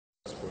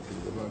support.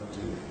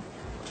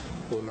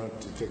 Will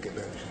not take an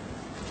action.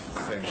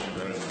 Thank you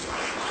very much.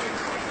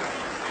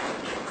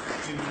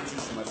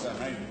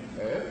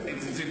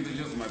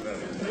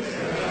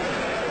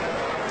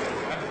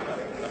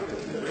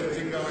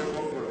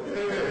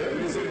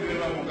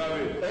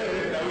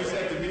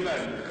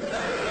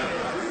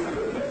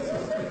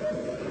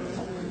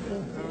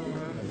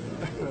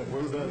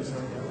 Well done,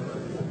 sir.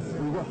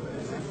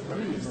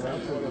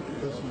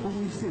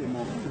 We see them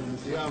all.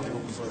 Yeah, we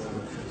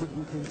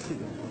can see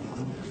them.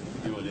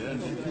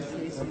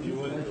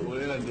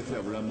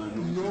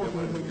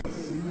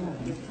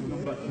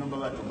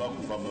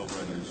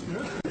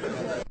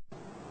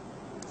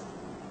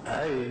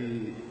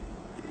 I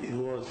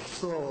was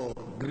so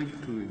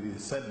gripped with the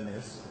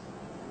sadness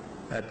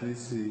at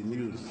this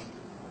news.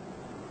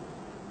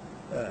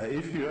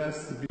 If you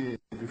asked me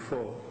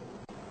before,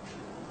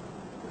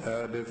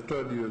 I would have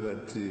told you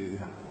that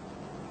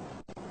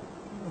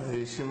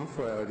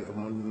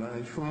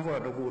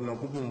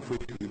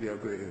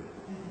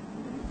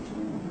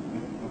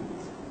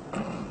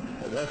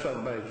that's how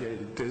much I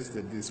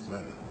detested this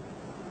man,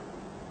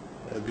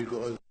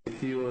 because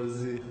he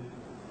was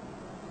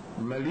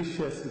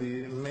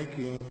maliciously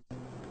making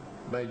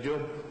my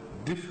job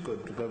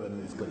difficult to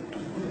govern this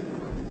country.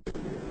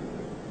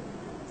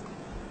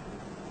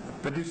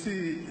 But you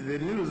see, the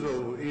news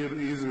of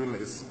his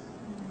illness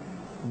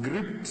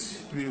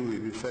gripped me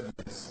with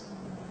sadness.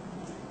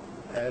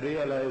 I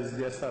realized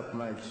just how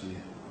much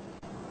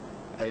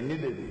I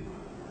needed him.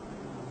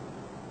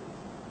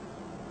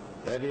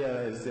 I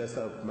realized just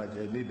how much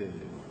I needed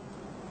him.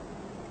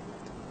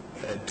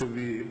 To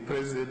be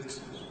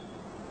president,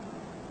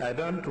 I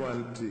don't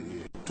want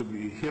to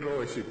be hero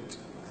worshipped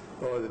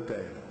all the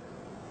time.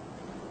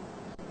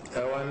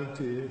 I want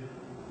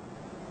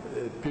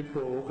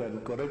people who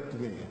can correct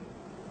me,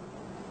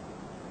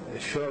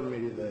 show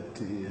me that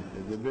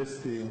the best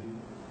thing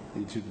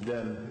it should be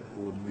done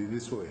would be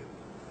this way.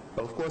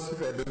 Of course,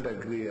 if I don't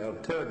agree,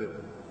 I'll tell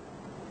them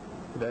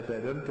that I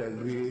don't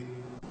agree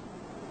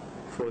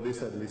for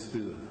this and this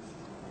reason.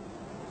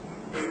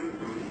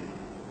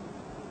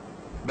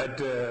 But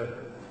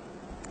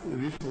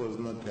this was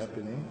not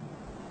happening.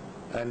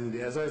 And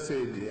as I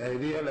said, I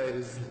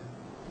realized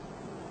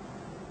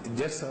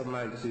just how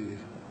much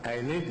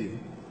I need him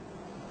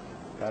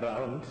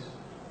around.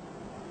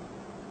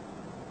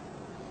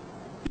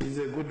 He's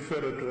a good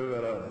fellow to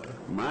have around.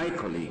 My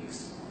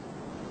colleagues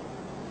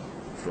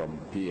from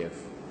PF,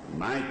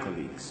 my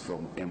colleagues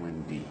from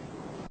MND,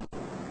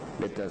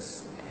 let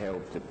us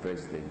help the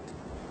president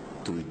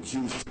to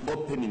reduce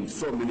opening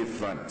so many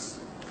fronts.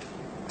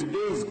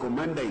 Today is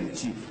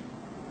commander-in-chief.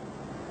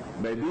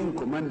 By being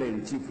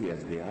commander-in-chief, he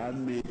has the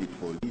army, the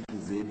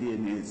police, the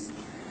ADNS,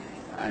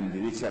 and the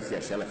nature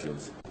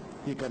of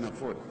he can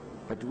afford.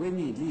 But when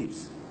he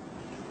leaves,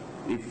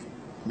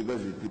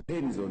 because it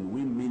depends on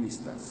we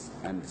ministers,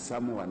 and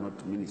some who are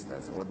not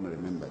ministers, ordinary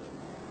members,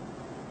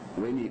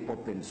 when he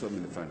opens so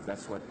many fronts,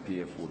 that's what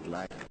PF would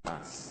like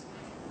us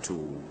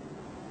to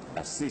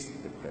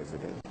assist the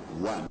president.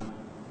 One,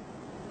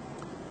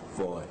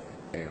 for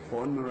a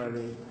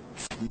honorary,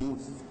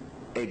 smooth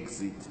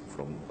exit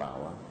from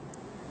power,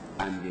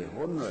 and a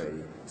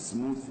honorary,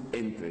 smooth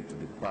entry to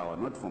the power,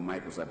 not for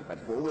Microsoft, but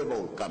for whoever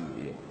will come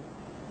here.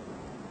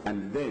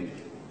 And then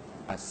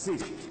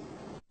assist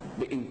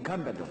the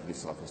incumbent of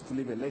this office to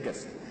leave a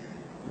legacy.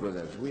 Because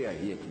as we are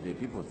here today,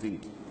 people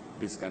think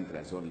this country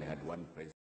has only had one president.